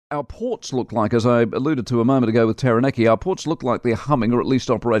Our ports look like, as I alluded to a moment ago with Taranaki, our ports look like they're humming, or at least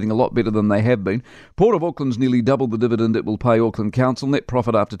operating a lot better than they have been. Port of Auckland's nearly doubled the dividend it will pay Auckland Council. Net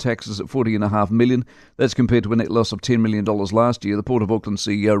profit after tax is at $40.5 million. That's compared to a net loss of $10 million last year. The Port of Auckland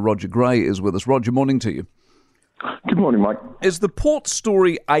CEO, Roger Gray, is with us. Roger, morning to you. Good morning, Mike. Is the port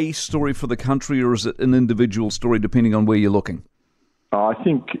story a story for the country, or is it an individual story depending on where you're looking? I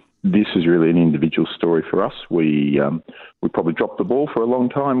think this is really an individual story for us. We probably dropped the ball for a long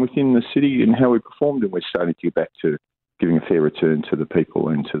time within the city in how we performed, and we're starting to get back to giving a fair return to the people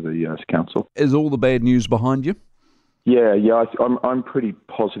and to the council. Is all the bad news behind you? Yeah. I'm pretty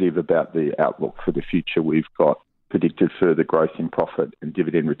positive about the outlook for the future. We've got predicted further growth in profit and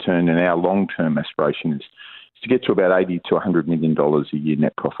dividend return, and our long-term aspiration is to get to about $80 to $100 million a year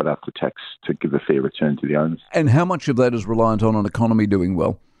net profit after tax to give a fair return to the owners. And how much of that is reliant on an economy doing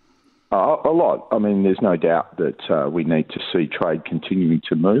well? A lot. I mean, there's no doubt that we need to see trade continuing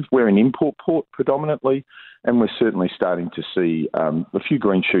to move. We're an import port predominantly, and we're certainly starting to see a few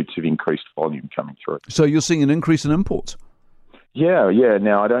green shoots of increased volume coming through. So you're seeing an increase in imports? Yeah.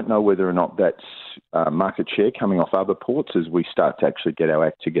 Now, I don't know whether or not that's market share coming off other ports as we start to actually get our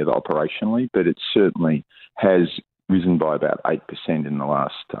act together operationally, but it certainly has risen by about 8% in the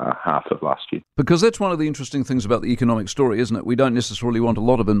last half of last year. Because that's one of the interesting things about the economic story, isn't it? We don't necessarily want a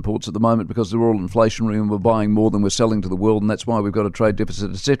lot of imports at the moment because they're all inflationary and we're buying more than we're selling to the world, and that's why we've got a trade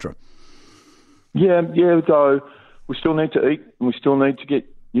deficit, etc. Yeah, though we still need to eat and we still need to get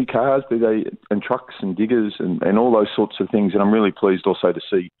new cars, and trucks and diggers and all those sorts of things. And I'm really pleased also to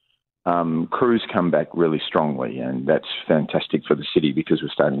see cruise come back really strongly, and that's fantastic for the city because we're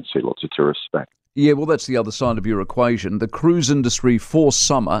starting to see lots of tourists back. Yeah, well, that's the other side of your equation. The cruise industry for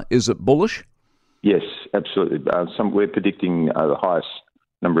summer, is it bullish? Yes, absolutely. We're predicting the highest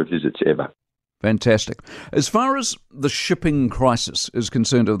number of visits ever. Fantastic. As far as the shipping crisis is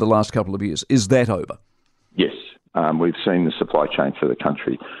concerned over the last couple of years, is that over? Yes. We've seen the supply chain for the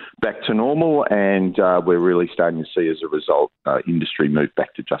country back to normal, and we're really starting to see, as a result, industry move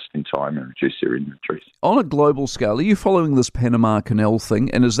back to just in time and reduce their inventories. On a global scale, are you following this Panama Canal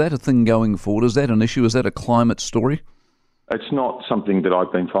thing, and is that a thing going forward? Is that an issue? Is that a climate story? It's not something that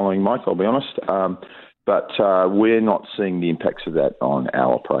I've been following, Mike, I'll be honest, but we're not seeing the impacts of that on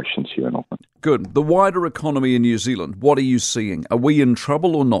our operations here in Auckland. Good. The wider economy in New Zealand, what are you seeing? Are we in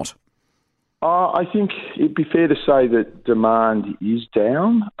trouble or not? I think it'd be fair to say that demand is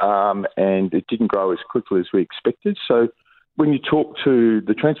down and it didn't grow as quickly as we expected. So when you talk to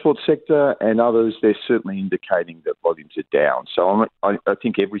the transport sector and others, they're certainly indicating that volumes are down. So I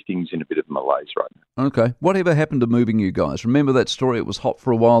think everything's in a bit of malaise right now. Okay. Whatever happened to moving you guys? Remember that story? It was hot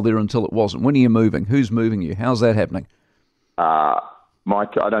for a while there until it wasn't. When are you moving? Who's moving you? How's that happening?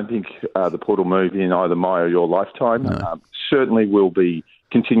 Mike, I don't think the port will move in either my or your lifetime. No. Certainly we'll be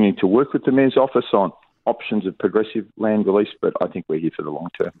continuing to work with the Mayor's office on options of progressive land release, but I think we're here for the long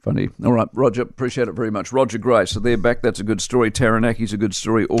term. Funny. All right, Roger, appreciate it very much. Roger Gray, so they're back. That's a good story. Taranaki's a good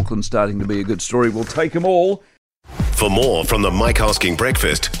story. Auckland's starting to be a good story. We'll take them all. For more from the Mike Hosking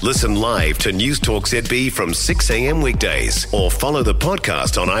Breakfast, listen live to News Talk ZB from 6 a.m. weekdays or follow the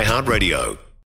podcast on iHeartRadio.